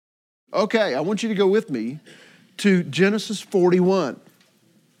Okay, I want you to go with me to Genesis 41.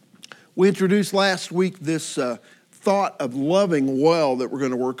 We introduced last week this thought of loving well that we're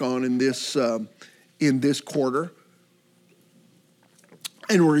going to work on in this quarter.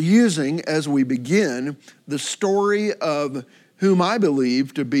 And we're using, as we begin, the story of whom I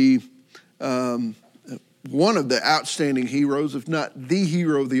believe to be one of the outstanding heroes, if not the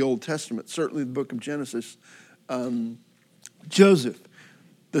hero of the Old Testament, certainly the book of Genesis, Joseph,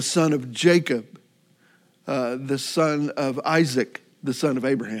 the son of Jacob, the son of Isaac, the son of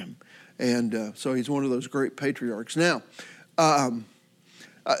Abraham. And so he's one of those great patriarchs. Now,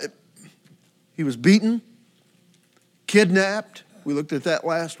 he was beaten, kidnapped. We looked at that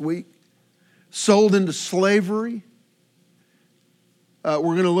last week. Sold into slavery. We're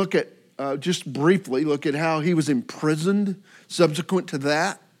going to look at, just briefly, look at how he was imprisoned subsequent to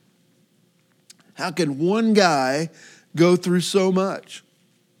that. How can one guy go through so much?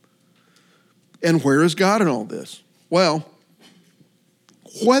 And where is God in all this? Well,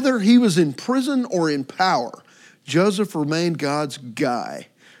 whether he was in prison or in power, Joseph remained God's guy,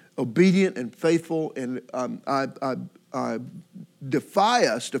 obedient and faithful. And I defy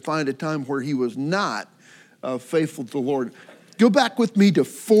us to find a time where he was not faithful to the Lord. Go back with me to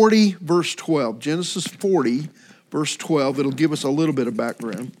 40, verse 12. Genesis 40, verse 12. It'll give us a little bit of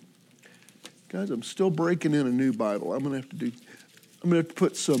background. Guys, I'm still breaking in a new Bible. I'm going to have to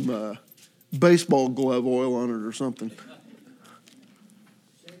put some baseball glove oil on it or something.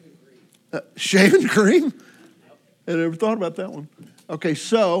 Shaving cream? I never thought about that one. Okay,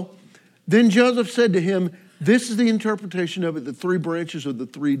 so then Joseph said to him, this is the interpretation of it, the 3 branches of the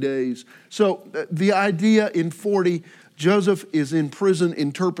 3 days. So the idea in 40, Joseph is in prison,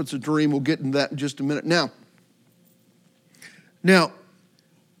 interprets a dream. We'll get into that in just a minute. Now,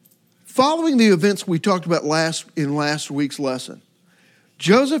 following the events we talked about in last week's lesson,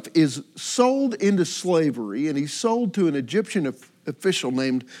 Joseph is sold into slavery, and he's sold to an Egyptian official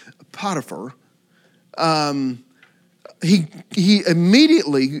named Potiphar. He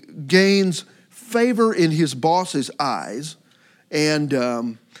immediately gains favor in his boss's eyes,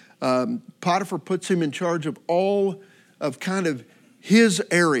 and Potiphar puts him in charge of all of kind of his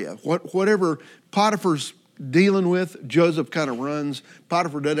area. Whatever Potiphar's dealing with, Joseph kind of runs.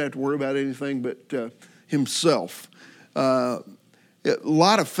 Potiphar doesn't have to worry about anything but himself. A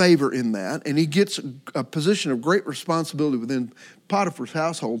lot of favor in that, and he gets a position of great responsibility within Potiphar's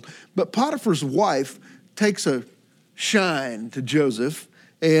household. But Potiphar's wife takes a shine to Joseph,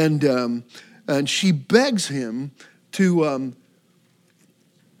 and she begs him to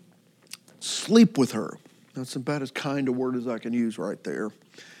sleep with her. That's about as kind a word as I can use right there.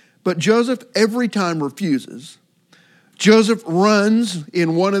 But Joseph every time refuses. Joseph runs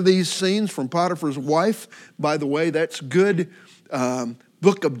in one of these scenes from Potiphar's wife. By the way, that's good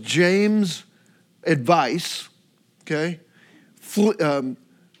book of James advice, okay?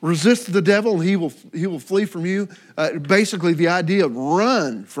 Resist the devil and he will flee from you. Basically the idea of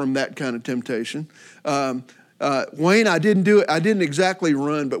run from that kind of temptation. Wayne, I didn't do it. I didn't exactly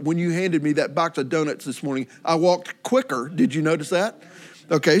run, but when you handed me that box of donuts this morning, I walked quicker. Did you notice that?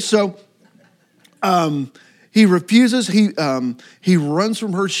 Okay, so he refuses. He runs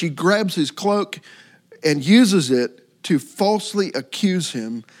from her. She grabs his cloak and uses it to falsely accuse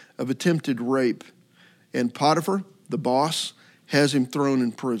him of attempted rape. And Potiphar, the boss, has him thrown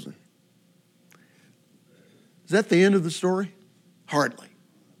in prison. Is that the end of the story? Hardly.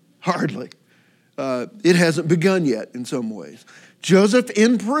 It hasn't begun yet in some ways. Joseph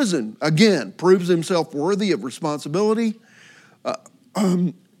in prison, again, proves himself worthy of responsibility.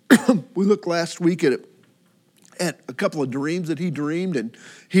 We looked last week at a couple of dreams that he dreamed, and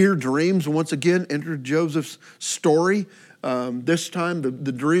here dreams once again entered Joseph's story. This time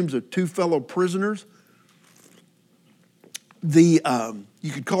the dreams of 2 fellow prisoners.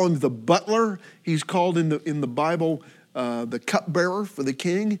 You could call him the butler. He's called in the Bible the cupbearer for the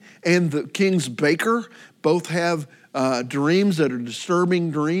king, and the king's baker. Both have dreams that are disturbing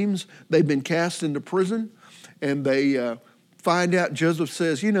dreams. They've been cast into prison, and they find out. Joseph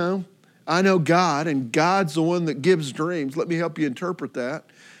says, I know God, and God's the one that gives dreams. Let me help you interpret that.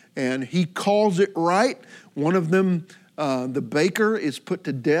 And he calls it right. One of them, the baker, is put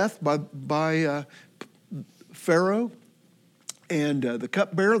to death by Pharaoh. And the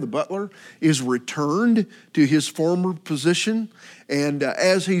cupbearer, the butler, is returned to his former position. And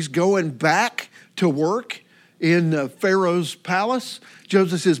as he's going back to work in Pharaoh's palace,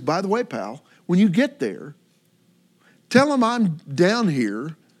 Joseph says, by the way, pal, when you get there, tell him I'm down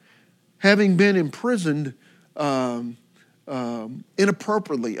here having been imprisoned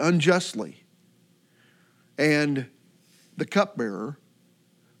inappropriately, unjustly. And the cupbearer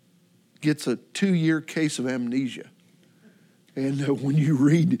gets a 2-year case of amnesia. And when you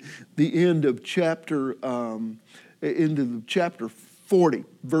read the end of chapter 40,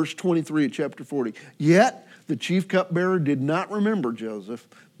 verse 23 of chapter 40, yet the chief cupbearer did not remember Joseph,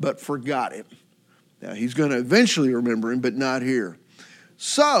 but forgot him. Now, he's going to eventually remember him, but not here.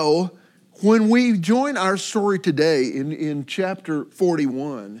 So, when we join our story today in chapter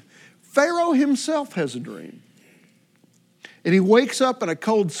 41, Pharaoh himself has a dream. And he wakes up in a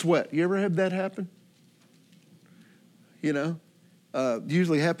cold sweat. You ever had that happen? You know?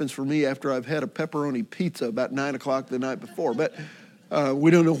 Usually happens for me after I've had a pepperoni pizza about 9 o'clock the night before. But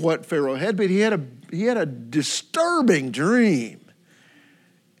we don't know what Pharaoh had, but he had a disturbing dream.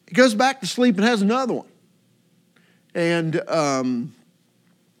 He goes back to sleep and has another one. And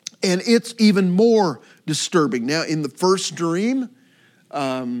it's even more disturbing. Now, in the first dream,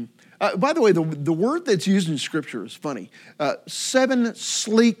 by the way, the word that's used in Scripture is funny. 7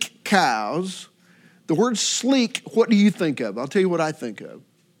 sleek cows. The word sleek, what do you think of? I'll tell you what I think of.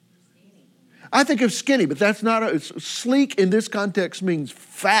 Skinny. I think of skinny, but that's not sleek in this context means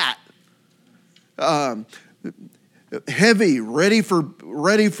fat, heavy, ready for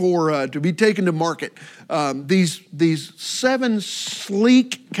to be taken to market. These 7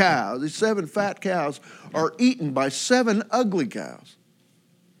 sleek cows, these 7 fat cows, are eaten by 7 ugly cows.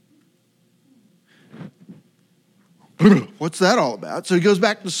 What's that all about? So he goes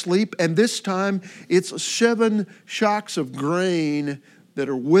back to sleep, and this time it's 7 shocks of grain that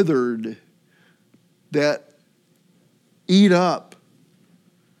are withered that eat up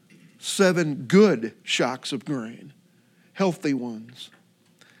 7 good shocks of grain, healthy ones.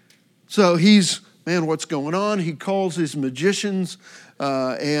 So what's going on? He calls his magicians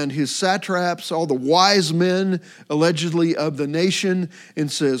and his satraps, all the wise men allegedly of the nation,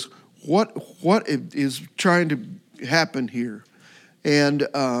 and says, what is trying to happen here? And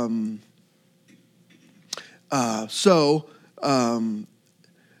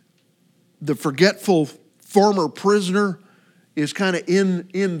the forgetful former prisoner is kind of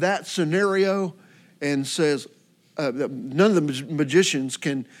in that scenario and says none of the magicians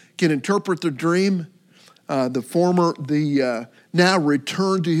can interpret the dream. The now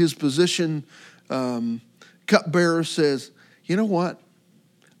returned to his position cupbearer says, you know what?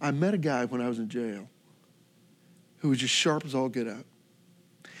 I met a guy when I was in jail who was just sharp as all get out.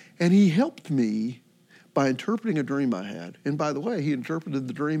 And he helped me by interpreting a dream I had. And by the way, he interpreted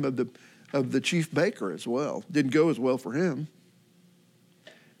the dream of the chief baker as well. Didn't go as well for him.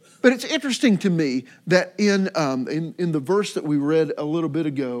 But it's interesting to me that in the verse that we read a little bit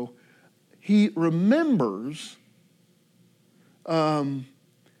ago, he remembers that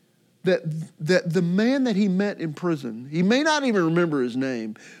the man that he met in prison, he may not even remember his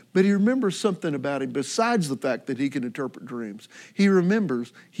name, but he remembers something about him besides the fact that he can interpret dreams. He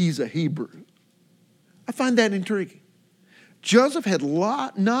remembers he's a Hebrew. I find that intriguing. Joseph had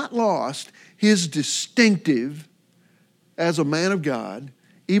not lost his distinctive as a man of God,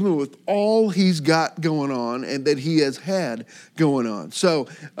 even with all he's got going on and that he has had going on. So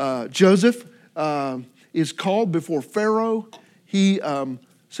Joseph is called before Pharaoh. He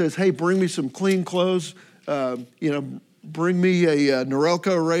says, hey, bring me some clean clothes, bring me a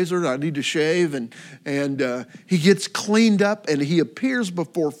Norelco razor. I need to shave. And he gets cleaned up and he appears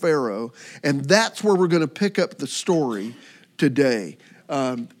before Pharaoh. And that's where we're going to pick up the story today.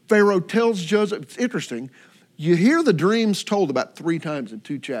 Pharaoh tells Joseph, it's interesting, you hear the dreams told about 3 times in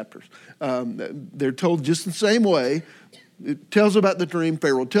 2 chapters. They're told just the same way. It tells about the dream,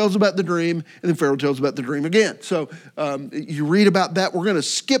 Pharaoh tells about the dream, and then Pharaoh tells about the dream again. So you read about that. We're going to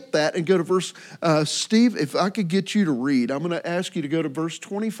skip that and go to verse, Steve, if I could get you to read. I'm going to ask you to go to verse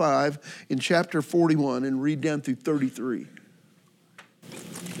 25 in chapter 41 and read down through 33.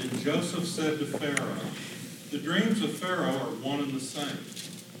 Then Joseph said to Pharaoh, the dreams of Pharaoh are one and the same.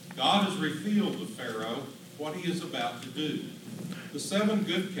 God has revealed to Pharaoh what he is about to do. The 7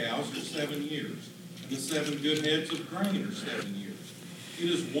 good cows are 7 years. The 7 good heads of grain are 7 years. It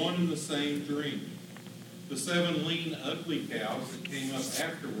is one and the same dream. The 7 lean, ugly cows that came up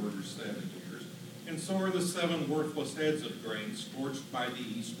afterward are 7 years, and so are the 7 worthless heads of grain scorched by the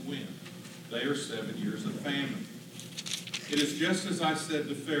east wind. They are 7 years of famine. It is just as I said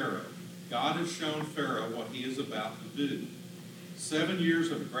to Pharaoh. God has shown Pharaoh what he is about to do. 7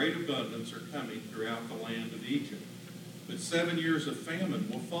 years of great abundance are coming throughout the land of Egypt, but 7 years of famine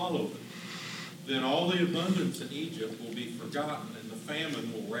will follow them. Then all the abundance in Egypt will be forgotten, and the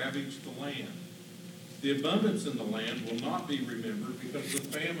famine will ravage the land. The abundance in the land will not be remembered because the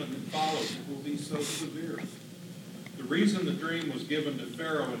famine that follows it will be so severe. The reason the dream was given to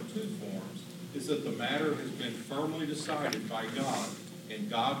Pharaoh in 2 forms is that the matter has been firmly decided by God, and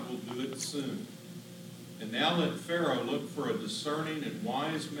God will do it soon. And now let Pharaoh look for a discerning and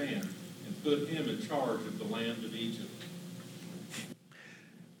wise man and put him in charge of the land of Egypt.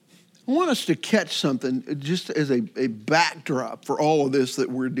 I want us to catch something just as a backdrop for all of this that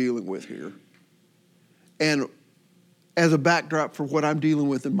we're dealing with here. And as a backdrop for what I'm dealing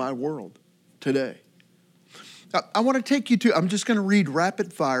with in my world today. I want to take you to, I'm just going to read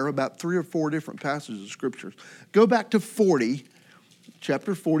rapid fire about 3 or 4 different passages of Scriptures. Go back to 40,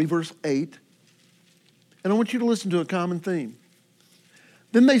 chapter 40, verse 8. And I want you to listen to a common theme.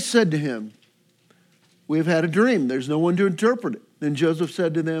 Then they said to him, "We have had a dream. There's no one to interpret it." Then Joseph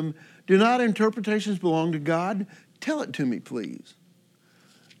said to them, "Do not interpretations belong to God? Tell it to me, please."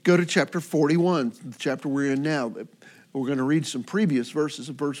 Go to chapter 41, the chapter we're in now. We're going to read some previous verses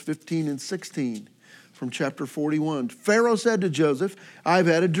of verse 15 and 16 from chapter 41. Pharaoh said to Joseph, "I've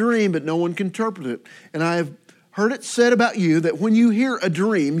had a dream, but no one can interpret it. And I have heard it said about you that when you hear a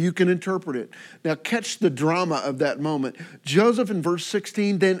dream, you can interpret it." Now catch the drama of that moment. Joseph in verse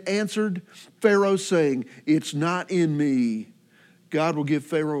 16 then answered Pharaoh saying, "It's not in me." God will give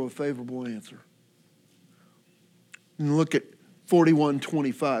Pharaoh a favorable answer. And look at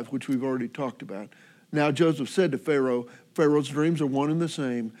 41:25, which we've already talked about. Now Joseph said to Pharaoh, Pharaoh's dreams are one and the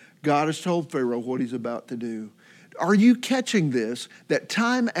same. God has told Pharaoh what he's about to do. Are you catching this? That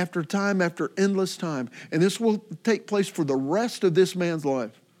time after endless time, and this will take place for the rest of this man's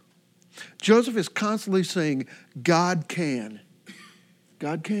life. Joseph is constantly saying, God can.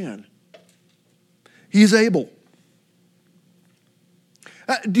 God can. He's able.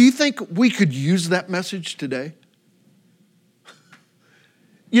 Do you think we could use that message today?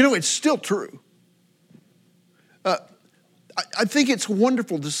 You know, it's still true. I think it's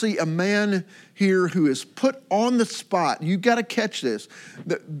wonderful to see a man here who is put on the spot. You've got to catch this.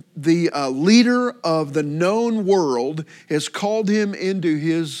 The leader of the known world has called him into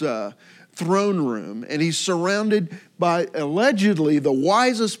his throne room, and he's surrounded by allegedly the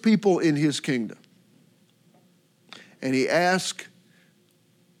wisest people in his kingdom. And he asked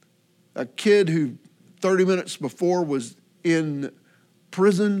a kid who 30 minutes before was in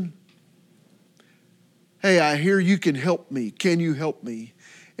prison, "Hey, I hear you can help me. Can you help me?"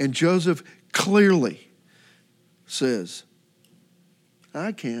 And Joseph clearly says,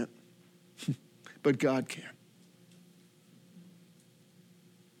 "I can't, but God can."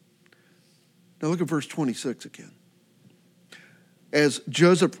 Now look at verse 26 again. As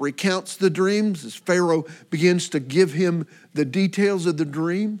Joseph recounts the dreams, as Pharaoh begins to give him the details of the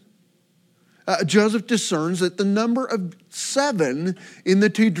dream, Joseph discerns that the number of 7 in the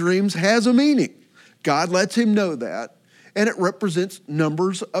 2 dreams has a meaning. God lets him know that, and it represents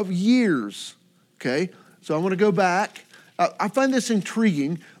numbers of years. Okay, so I want to go back. I find this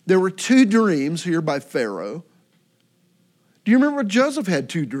intriguing. There were 2 dreams here by Pharaoh. Do you remember Joseph had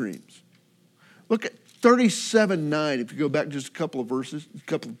 2 dreams? Look at 37:9, if you go back just a couple of verses, a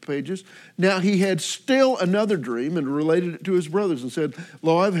couple of pages. Now he had still another dream and related it to his brothers and said,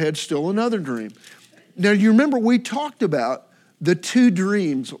 "Lo, I've had still another dream." Now you remember we talked about the 2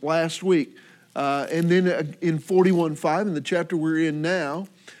 dreams last week. And then in 41:5, in the chapter we're in now,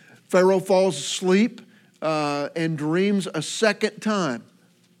 Pharaoh falls asleep and dreams a second time.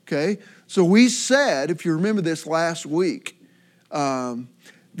 Okay? So we said, if you remember this last week,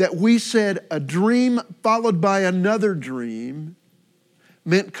 that we said a dream followed by another dream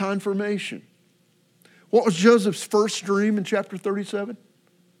meant confirmation. What was Joseph's first dream in chapter 37?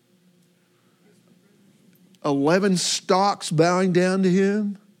 11 stocks bowing down to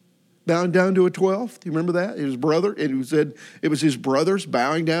him. Bowing down to a 12th. Do you remember that? His brother, and he said it was his brothers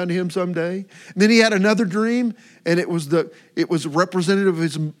bowing down to him someday. And then he had another dream, and it was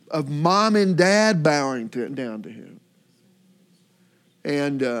representative of mom and dad bowing down to him.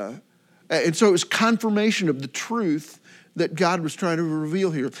 And so it was confirmation of the truth that God was trying to reveal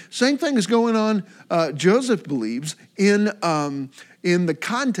here. Same thing is going on, Joseph believes, in the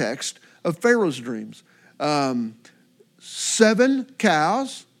context of Pharaoh's dreams. 7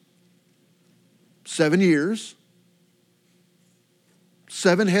 cows, 7 years,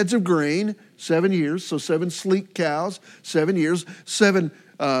 7 heads of grain, 7 years, so 7 sleek cows, 7 years, 7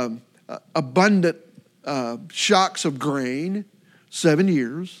 abundant shocks of grain, 7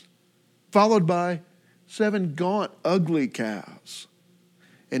 years, followed by 7 gaunt, ugly cows,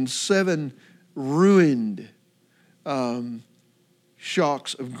 and 7 ruined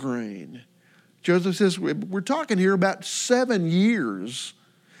shocks of grain. Joseph says, we're talking here about 7 years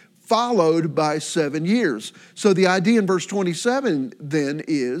followed by 7 years. So the idea in verse 27 then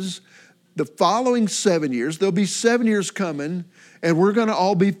is the following 7 years, there'll be 7 years coming, and we're going to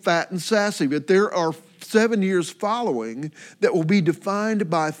all be fat and sassy. But there are 7 years following that will be defined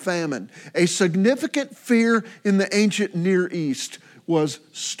by famine. A significant fear in the ancient Near East was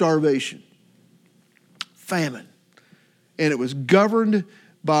starvation, famine. And it was governed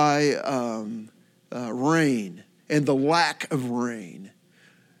by rain and the lack of rain.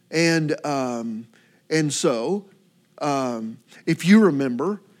 And so, if you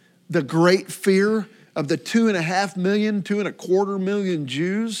remember, the great fear of the 2.25 million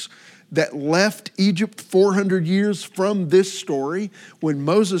Jews that left Egypt 400 years from this story, when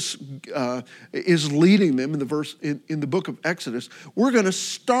Moses is leading them in the book of Exodus, we're going to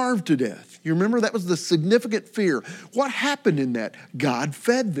starve to death. You remember? That was the significant fear. What happened in that? God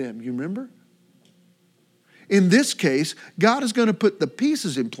fed them, you remember? In this case, God is going to put the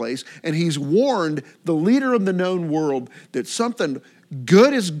pieces in place, and he's warned the leader of the known world that something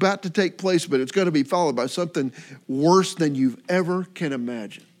good is about to take place, but it's going to be followed by something worse than you've ever can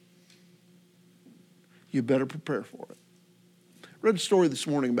imagine. You better prepare for it. I read a story this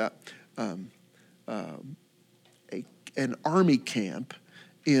morning about an army camp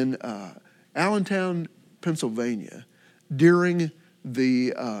in Allentown, Pennsylvania, during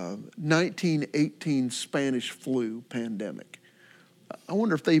the 1918 Spanish flu pandemic. I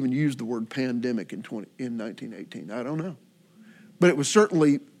wonder if they even used the word pandemic in 1918. I don't know. But it was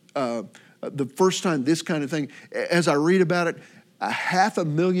certainly the first time this kind of thing. As I read about it,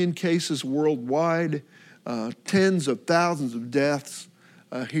 500,000 cases worldwide, tens of thousands of deaths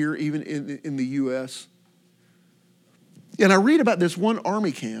here, even in the U.S. And I read about this one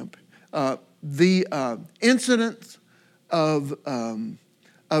army camp, the incidence of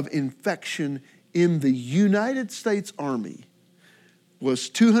infection in the United States Army was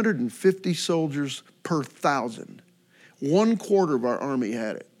 250 soldiers per 1,000. 1/4 of our Army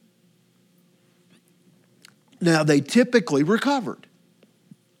had it. Now, they typically recovered.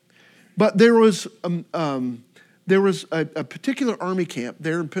 But there was a particular Army camp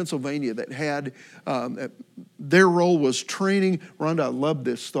there in Pennsylvania that had, their role was training, Rhonda, I love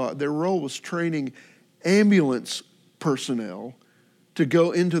this thought, their role was training ambulance personnel to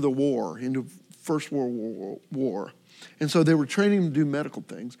go into the war, into First World War. And so they were training them to do medical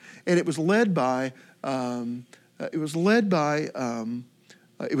things. And it was led by, it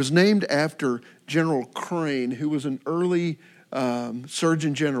was named after General Crane, who was an early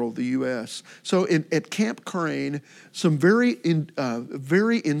Surgeon General of the U.S. So at Camp Crane, some very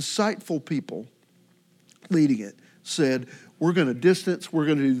insightful people leading it said, we're going to distance, we're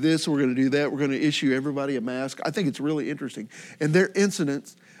going to do this, we're going to do that, we're going to issue everybody a mask. I think it's really interesting. And their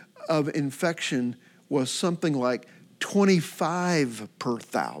incidence of infection was something like 25 per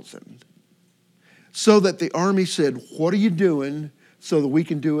 1,000. So that the Army said, what are you doing so that we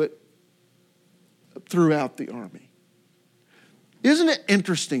can do it throughout the Army? Isn't it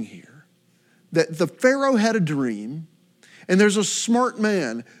interesting here that the Pharaoh had a dream, and there's a smart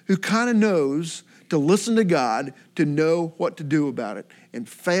man who kind of knows to listen to God to know what to do about it. And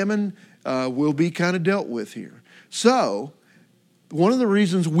famine will be kind of dealt with here. So, one of the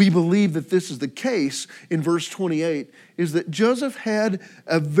reasons we believe that this is the case in verse 28 is that Joseph had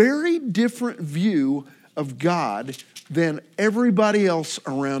a very different view of God than everybody else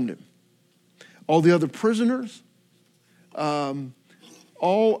around him. All the other prisoners,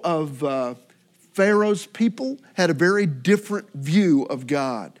 all of Pharaoh's people had a very different view of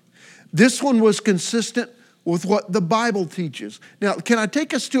God. This one was consistent with what the Bible teaches. Now, can I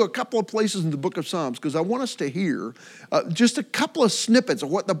take us to a couple of places in the book of Psalms? Because I want us to hear just a couple of snippets of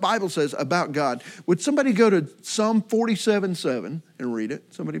what the Bible says about God. Would somebody go to Psalm 47:7 and read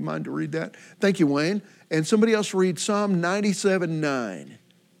it? Somebody mind to read that? Thank you, Wayne. And somebody else read Psalm 97:9.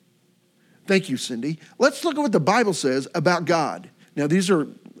 Thank you, Cindy. Let's look at what the Bible says about God. Now,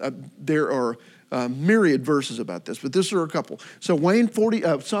 there are myriad verses about this, but this are a couple. So, Wayne,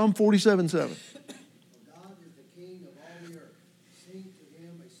 Psalm 47:7.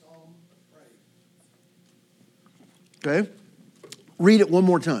 Okay? Read it one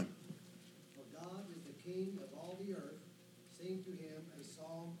more time. For God is the King of all the earth. Sing to him a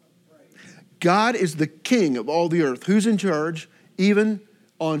psalm of praise. God is the King of all the earth. Who's in charge? Even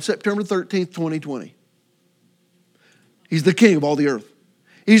on September 13th, 2020. He's the King of all the earth.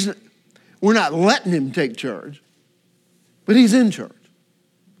 We're not letting him take charge, but he's in charge.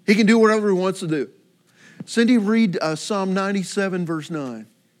 He can do whatever he wants to do. Cindy, read Psalm 97, verse 9.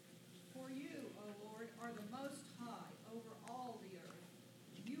 For you, O Lord, are the most high over all the earth.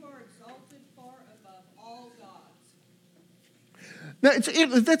 You are exalted far above all gods. Now,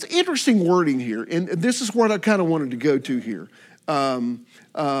 that's interesting wording here, and this is what I kind of wanted to go to here.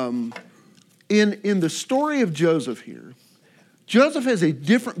 In the story of Joseph here, Joseph has a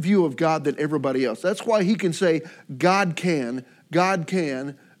different view of God than everybody else. That's why he can say, God can, God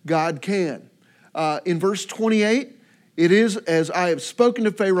can, God can. In verse 28, it is, as I have spoken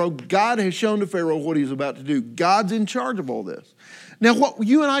to Pharaoh, God has shown to Pharaoh what he's about to do. God's in charge of all this. Now, what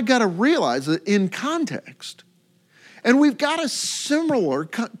you and I got to realize that in context, and we've got a similar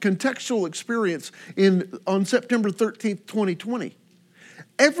contextual experience on September 13th, 2020.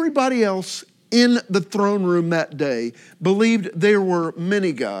 Everybody else in the throne room that day believed there were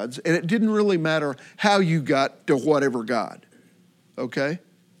many gods, and it didn't really matter how you got to whatever God. Okay?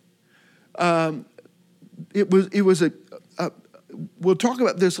 We'll talk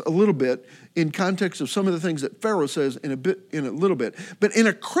about this a little bit in context of some of the things that Pharaoh says in a little bit. But in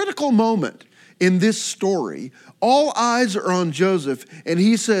a critical moment in this story, all eyes are on Joseph, and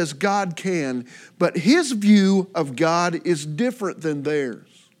he says God can, but his view of God is different than theirs.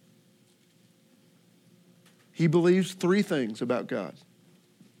 He believes three things about God,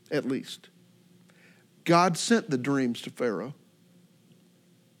 at least. God sent the dreams to Pharaoh.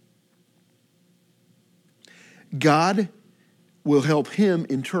 God will help him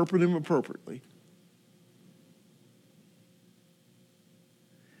interpret them appropriately.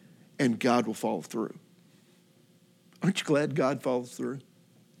 And God will follow through. Aren't you glad God follows through?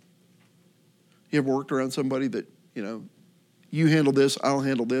 You ever worked around somebody that, you handle this, I'll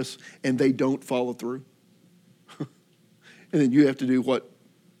handle this, and they don't follow through? And then you have to do what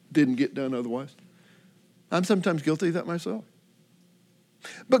didn't get done otherwise? I'm sometimes guilty of that myself.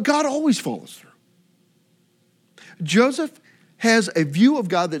 But God always follows through. Joseph has a view of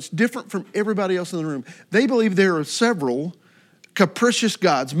God that's different from everybody else in the room. They believe there are several capricious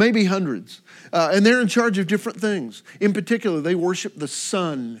gods, maybe hundreds, and they're in charge of different things. In particular, they worship the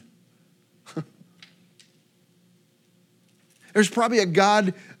sun. There's probably a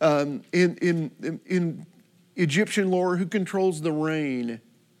god in Egyptian lore who controls the rain.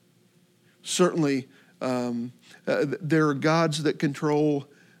 Certainly, there are gods that control,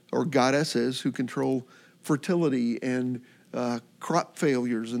 or goddesses who control fertility and crop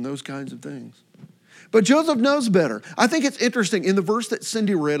failures and those kinds of things. But Joseph knows better. I think it's interesting in the verse that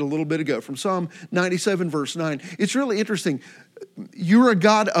Cindy read a little bit ago from Psalm 97, verse 9. It's really interesting. You're a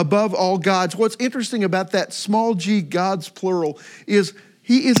God above all gods. What's interesting about that small g, gods plural, is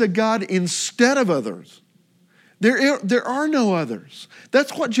he is a God instead of others. There are no others.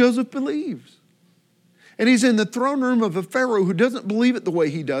 That's what Joseph believes. And he's in the throne room of a Pharaoh who doesn't believe it the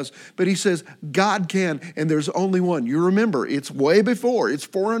way he does, but he says, God can, and there's only one. You remember, it's way before. It's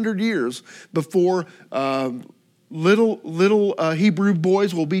 400 years before little Hebrew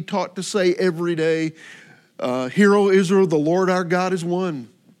boys will be taught to say every day, Hear, O Israel, the Lord our God is one.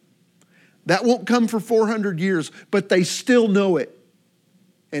 That won't come for 400 years, but they still know it,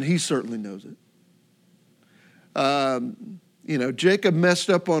 and he certainly knows it. Jacob messed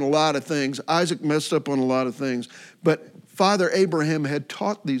up on a lot of things. Isaac messed up on a lot of things. But Father Abraham had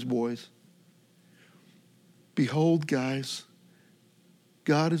taught these boys, behold, guys,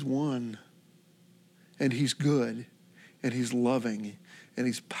 God is one. And he's good. And he's loving. And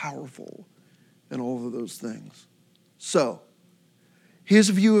he's powerful. And all of those things. So, his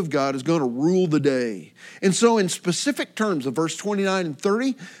view of God is going to rule the day. And so in specific terms of verse 29 and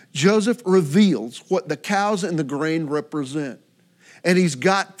 30, Joseph reveals what the cows and the grain represent. And he's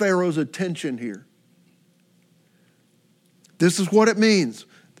got Pharaoh's attention here. This is what it means.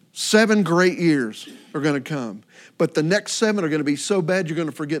 7 great years are going to come. But the next 7 are going to be so bad you're going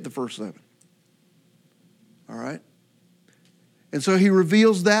to forget the first 7. All right? And so he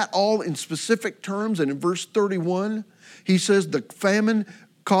reveals that all in specific terms. And in verse 31, he says the famine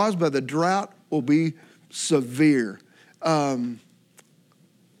caused by the drought will be severe.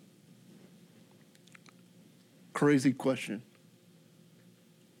 Crazy question.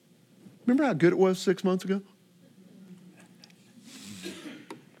 Remember how good it was 6 months ago?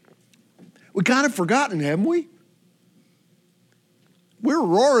 We kind of forgotten, haven't we? We're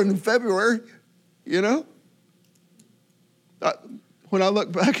roaring in February, When I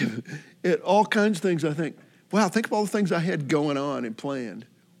look back at all kinds of things, I think, wow, think of all the things I had going on and planned.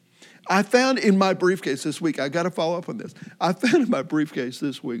 I found in my briefcase this week, I got to follow up on this. I found in my briefcase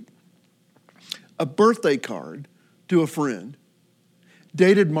this week a birthday card to a friend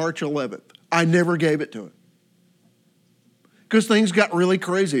dated March 11th. I never gave it to him because things got really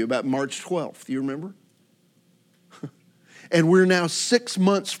crazy about March 12th. You remember? And we're now 6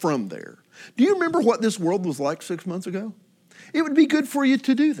 months from there. Do you remember what this world was like 6 months ago? It would be good for you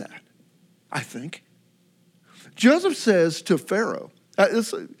to do that, I think. Joseph says to Pharaoh,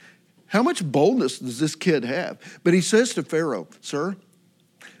 how much boldness does this kid have? But he says to Pharaoh, sir,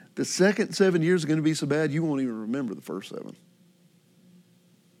 the second 7 years are going to be so bad you won't even remember the first 7.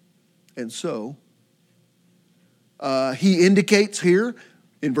 And so, he indicates here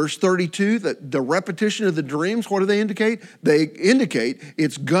in verse 32 that the repetition of the dreams, what do they indicate? They indicate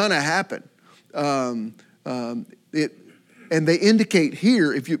it's going to happen. And they indicate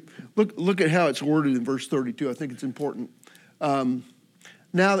here, if you look at how it's worded in verse 32, I think it's important.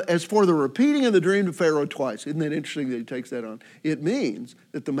 Now, as for the repeating of the dream to Pharaoh twice, isn't that interesting that he takes that on? It means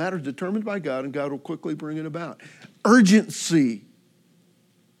that the matter is determined by God and God will quickly bring it about. Urgency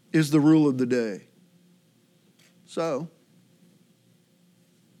is the rule of the day. So,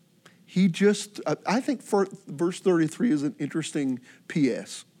 I think verse 33 is an interesting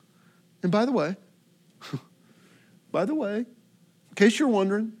P.S. And by the way, in case you're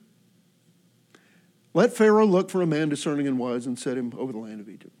wondering, let Pharaoh look for a man discerning and wise and set him over the land of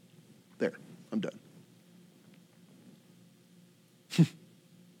Egypt. There, I'm done.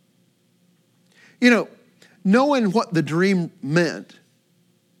 Knowing what the dream meant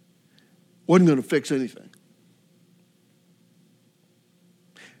wasn't going to fix anything.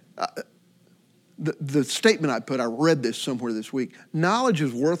 The statement I read this somewhere this week. Knowledge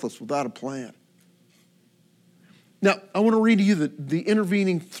is worthless without a plan. Now, I want to read to you the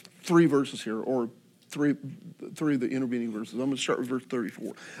intervening three verses here, or three of the intervening verses. I'm going to start with verse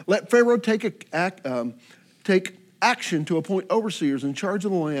 34. Let Pharaoh take action to appoint overseers in charge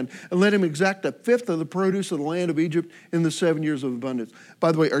of the land, and let him exact a fifth of the produce of the land of Egypt in the 7 years of abundance.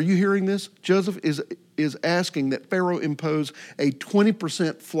 By the way, are you hearing this? Joseph is asking that Pharaoh impose a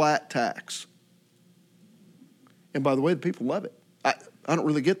 20% flat tax. And by the way, the people love it. I don't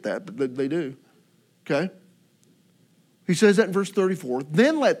really get that, but they do. Okay? He says that in verse 34.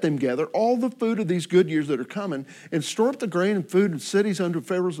 Then let them gather all the food of these good years that are coming and store up the grain and food in cities under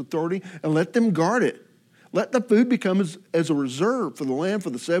Pharaoh's authority and let them guard it. Let the food become as a reserve for the land for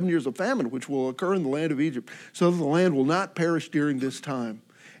the 7 years of famine, which will occur in the land of Egypt, so that the land will not perish during this time.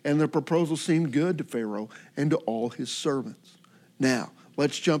 And the proposal seemed good to Pharaoh and to all his servants. Now,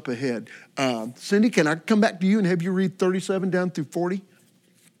 let's jump ahead. Cindy, can I come back to you and have you read 37 down through 40?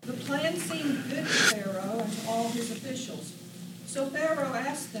 The plan seemed good to Pharaoh and to all his officials. So Pharaoh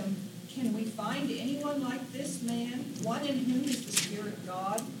asked them, "Can we find anyone like this man, one in whom is the Spirit of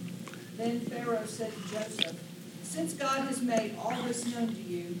God?" Then Pharaoh said to Joseph, "Since God has made all this known to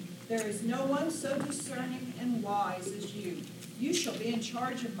you, there is no one so discerning and wise as you. You shall be in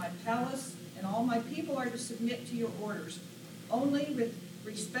charge of my palace, and all my people are to submit to your orders. Only with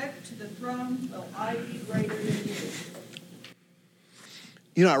respect to the throne will I be greater than you."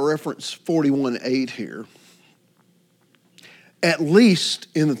 I reference 41:8 here. At least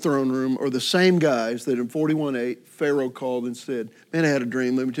in the throne room are the same guys that in 41:8 Pharaoh called and said, "Man, I had a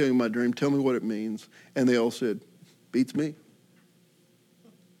dream. Let me tell you my dream. Tell me what it means." And they all said, "Beats me."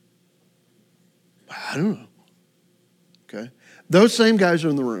 I don't know. Okay? Those same guys are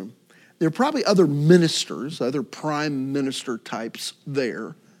in the room. There are probably other ministers, other prime minister types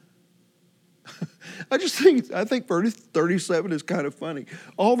there. I think verse 37 is kind of funny.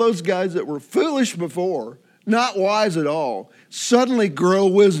 All those guys that were foolish before, not wise at all, suddenly grow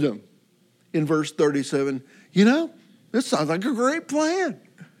wisdom in verse 37. This sounds like a great plan.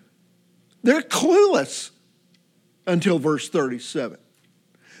 They're clueless until verse 37.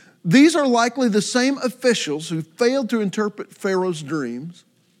 These are likely the same officials who failed to interpret Pharaoh's dreams.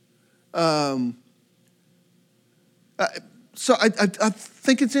 So I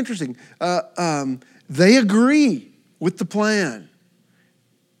think it's interesting. They agree with the plan.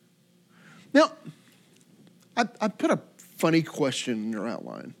 Now, I put a funny question in your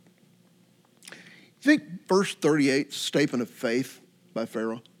outline. You think verse 38 is a statement of faith by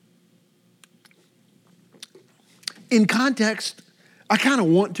Pharaoh? In context, I kind of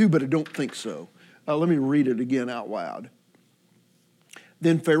want to, but I don't think so. Let me read it again out loud.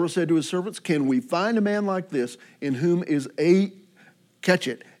 Then Pharaoh said to his servants, "Can we find a man like this in whom is a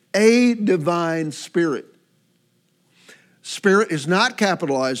divine spirit?" Spirit is not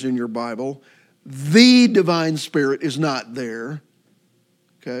capitalized in your Bible. The divine spirit is not there.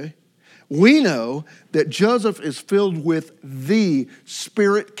 Okay? We know that Joseph is filled with the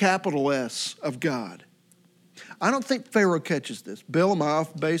Spirit, capital S, of God. I don't think Pharaoh catches this. Bill, am I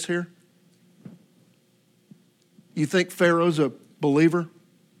off base here? You think Pharaoh's a believer?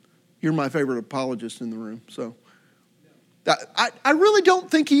 You're my favorite apologist in the room, so. I really don't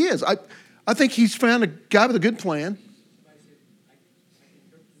think he is. I think he's found a guy with a good plan.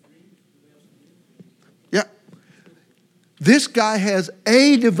 Yeah. This guy has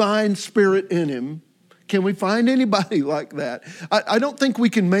a divine spirit in him. Can we find anybody like that? I don't think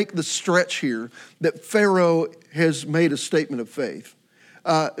we can make the stretch here that Pharaoh has made a statement of faith.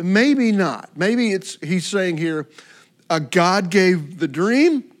 Maybe not. Maybe he's saying here, God gave the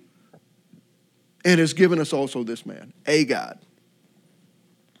dream, and has given us also this man, a God.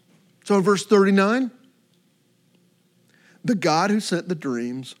 So in verse 39, the God who sent the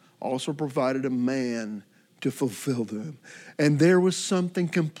dreams also provided a man to fulfill them. And there was something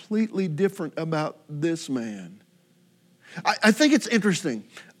completely different about this man. I think it's interesting.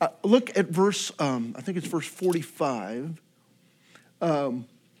 Look at verse, I think it's verse 45.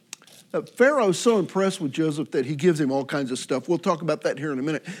 Pharaoh's so impressed with Joseph that he gives him all kinds of stuff. We'll talk about that here in a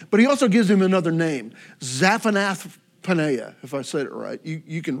minute. But he also gives him another name, Zaphanath-Paneah, if I said it right.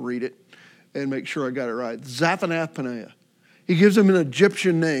 You can read it and make sure I got it right. Zaphanath-Paneah. He gives him an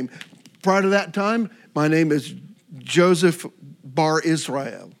Egyptian name. Prior to that time, my name is Joseph Bar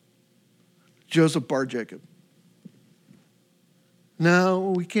Israel. Joseph Bar Jacob.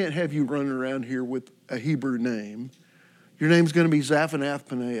 No, we can't have you running around here with a Hebrew name. Your name's going to be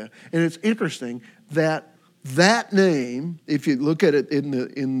Zaphanath-Paneah. And it's interesting that name, if you look at it in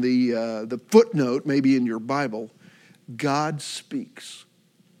the footnote, maybe in your Bible, God speaks.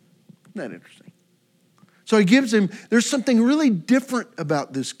 Isn't that interesting? So he gives him, there's something really different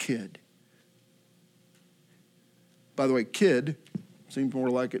about this kid. By the way, kid, seems more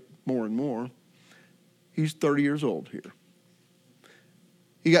like it more and more. He's 30 years old here.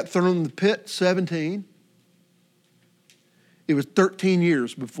 He got thrown in the pit, 17. It was 13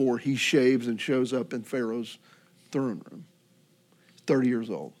 years before he shaves and shows up in Pharaoh's throne room. 30 years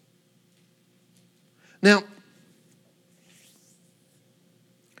old. Now,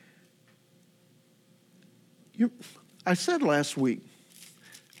 I said last week,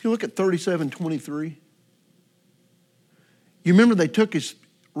 if you look at 37:23, you remember they took his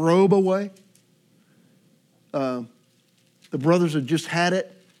robe away? The brothers had just had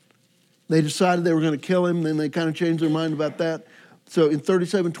it. They decided they were going to kill him, then they kind of changed their mind about that. So in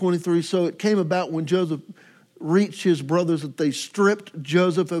 37:23, so it came about when Joseph reached his brothers that they stripped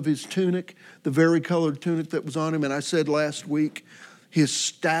Joseph of his tunic, the varicolored tunic that was on him. And I said last week, his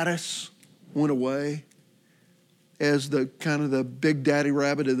status went away as the kind of the big daddy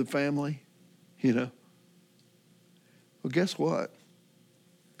rabbit of the family, you know. Well, guess what?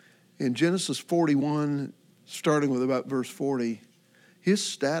 In Genesis 41, starting with about verse 40, his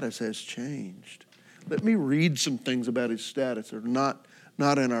status has changed. Let me read some things about his status that are not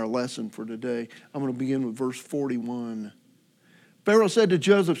in our lesson for today. I'm going to begin with verse 41. Pharaoh said to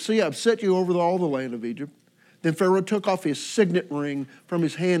Joseph, "See, I've set you over all the land of Egypt." Then Pharaoh took off his signet ring from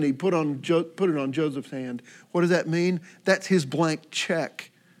his hand. He put it on Joseph's hand. What does that mean? That's his blank check.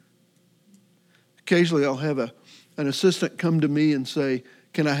 Occasionally I'll have an assistant come to me and say,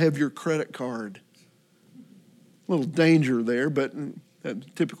 "Can I have your credit card?" A little danger there, but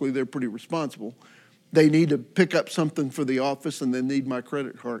typically they're pretty responsible. They need to pick up something for the office and they need my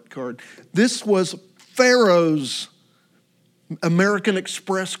credit card. This was Pharaoh's American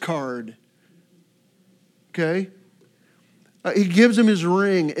Express card. Okay? He gives him his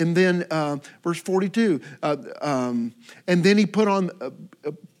ring, and then verse 42, and then he clothed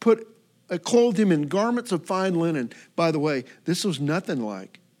him in garments of fine linen. By the way, this was nothing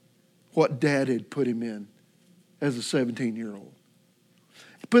like what Dad had put him in as a 17-year-old.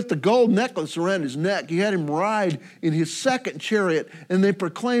 He put the gold necklace around his neck. He had him ride in his second chariot, and they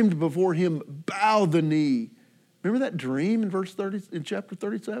proclaimed before him, "Bow the knee." Remember that dream in chapter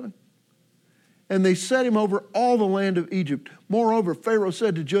 37? And they set him over all the land of Egypt. Moreover, Pharaoh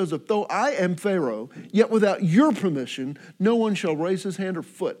said to Joseph, "Though I am Pharaoh, yet without your permission, no one shall raise his hand or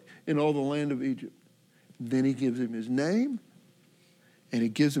foot in all the land of Egypt." Then he gives him his name, and he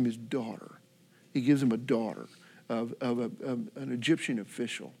gives him his daughter. He gives him a daughter of an Egyptian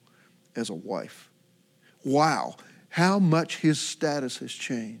official as a wife. Wow, how much his status has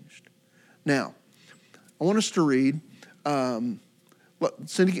changed. Now, I want us to read,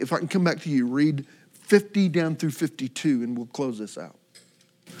 Cindy, if I can come back to you, read 50 down through 52, and we'll close this out.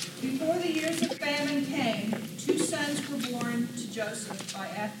 Before the years of famine came, 2 sons were born to Joseph by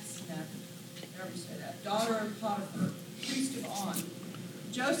Asenath, daughter of Potiphar, priest of On.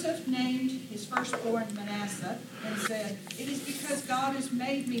 Joseph named his firstborn Manasseh and said, "It is because God has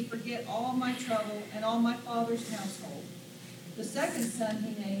made me forget all my trouble and all my father's household." The second son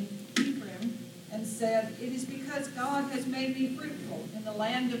he named Ephraim and said, "It is because God has made me fruitful in the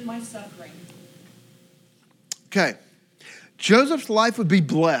land of my suffering." Okay. Joseph's life would be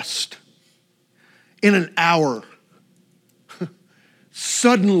blessed in an hour.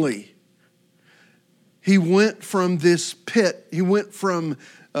 Suddenly, he went from this pit, he went from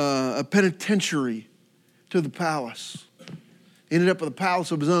a penitentiary to the palace. He ended up with a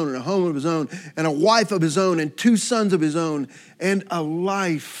palace of his own and a home of his own and a wife of his own and 2 sons of his own and a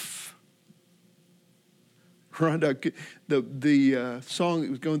life Rhonda, the song that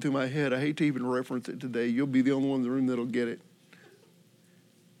was going through my head, I hate to even reference it today. You'll be the only one in the room that'll get it.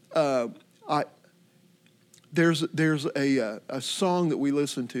 There's a song that we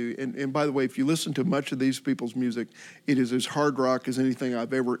listen to, and by the way, if you listen to much of these people's music, it is as hard rock as anything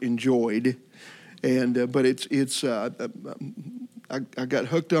I've ever enjoyed. And but I got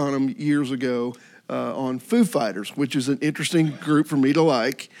hooked on them years ago on Foo Fighters, which is an interesting group for me to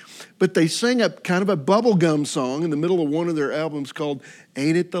like. But they sang a kind of a bubblegum song in the middle of one of their albums called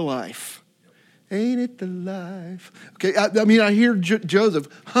 "Ain't It the Life." Ain't it the life? Okay, I mean, I hear Joseph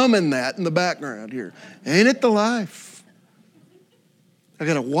humming that in the background here. Ain't it the life? I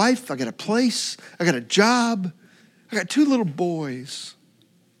got a wife, I got a place, I got a job, I got 2 little boys.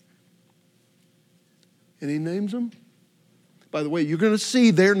 And he names them. By the way, you're going to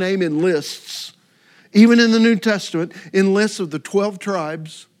see their name in lists, even in the New Testament, in lists of the 12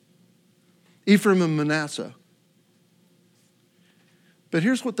 tribes, Ephraim and Manasseh. But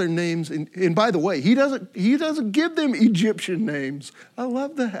here's what their names, and by the way, he doesn't give them Egyptian names. I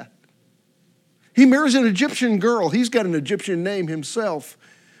love that. He marries an Egyptian girl. He's got an Egyptian name himself.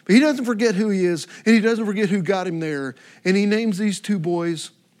 But he doesn't forget who he is, and he doesn't forget who got him there. And he names these 2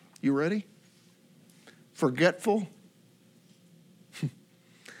 boys, you ready? Forgetful.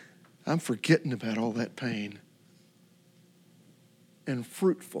 I'm forgetting about all that pain. And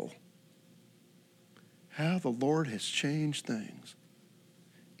fruitful. How the Lord has changed things.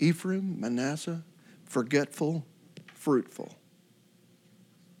 Ephraim, Manasseh, forgetful, fruitful.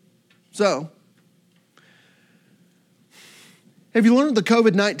 So, have you learned the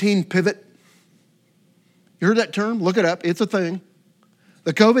COVID-19 pivot? You heard that term? Look it up. It's a thing.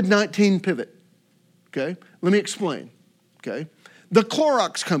 The COVID-19 pivot. Okay? Let me explain. Okay? The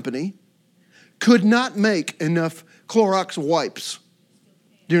Clorox company could not make enough Clorox wipes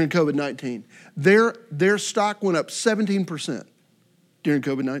during COVID-19. Their stock went up 17%. During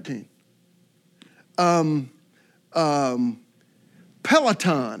COVID-19.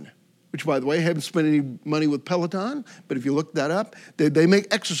 Peloton, which by the way, I haven't spent any money with Peloton, but if you look that up, they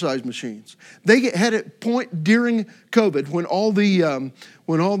make exercise machines. They had a point during COVID when all the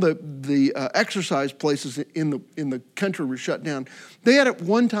exercise places in the country were shut down. They had at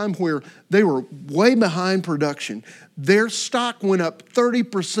one time where they were way behind production. Their stock went up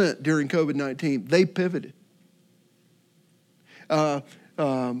 30% during COVID-19. They pivoted. The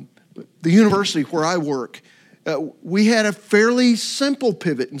university where I work, we had a fairly simple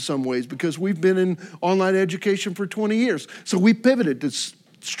pivot in some ways because we've been in online education for 20 years. So we pivoted to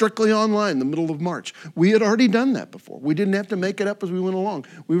strictly online in the middle of March. We had already done that before. We didn't have to make it up as we went along.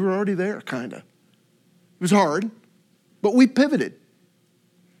 We were already there, kind of. It was hard, but we pivoted.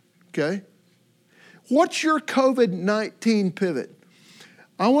 Okay? What's your COVID-19 pivot?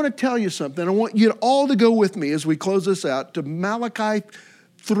 I want to tell you something. I want you all to go with me as we close this out to Malachi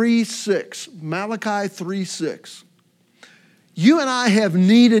 3:6. Malachi 3:6. You and I have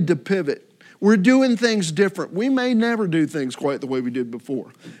needed to pivot. We're doing things different. We may never do things quite the way we did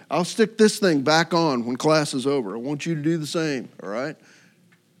before. I'll stick this thing back on when class is over. I want you to do the same, all right?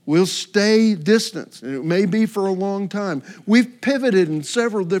 We'll stay distant, and it may be for a long time. We've pivoted in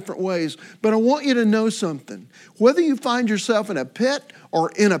several different ways, but I want you to know something. Whether you find yourself in a pit or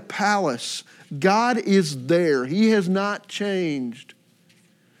in a palace, God is there. He has not changed.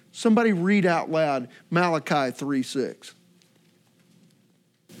 Somebody read out loud Malachi 3:6.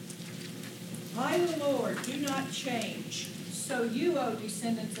 I, the Lord, do not change. So you, O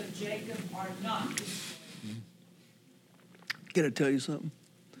descendants of Jacob, are not destroyed. Can I tell you something?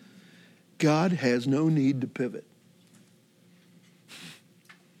 God has no need to pivot.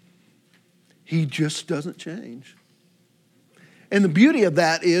 He just doesn't change. And the beauty of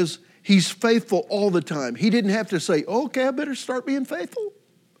that is he's faithful all the time. He didn't have to say, okay, I better start being faithful.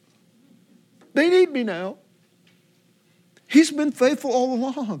 They need me now. He's been faithful all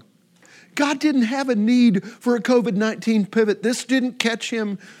along. God didn't have a need for a COVID-19 pivot. This didn't catch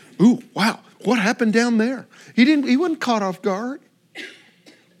him, ooh, wow, what happened down there? He wasn't caught off guard.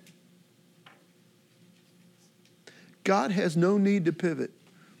 God has no need to pivot.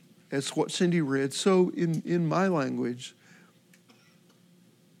 That's what Cindy read. So in my language,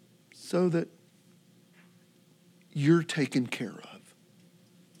 so that you're taken care of.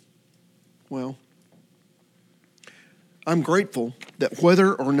 Well, I'm grateful that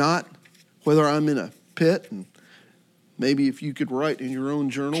whether I'm in a pit, and maybe if you could write in your own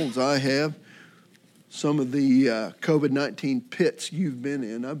journal, as I have, some of the COVID-19 pits you've been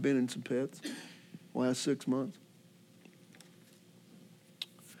in. I've been in some pits the last 6 months.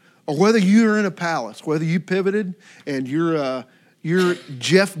 Or whether you're in a palace, whether you pivoted and you're You're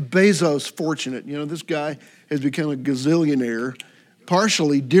Jeff Bezos fortunate. You know, this guy has become a gazillionaire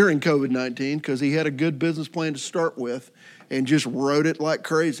partially during COVID-19 because he had a good business plan to start with and just wrote it like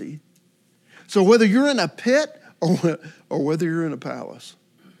crazy. So whether you're in a pit or whether you're in a palace,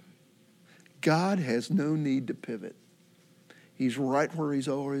 God has no need to pivot. He's right where he's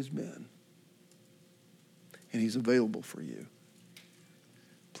always been. And he's available for you.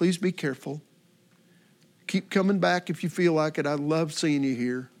 Please be careful. Keep coming back if you feel like it. I love seeing you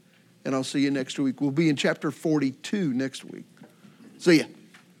here. And I'll see you next week. We'll be in chapter 42 next week. See ya.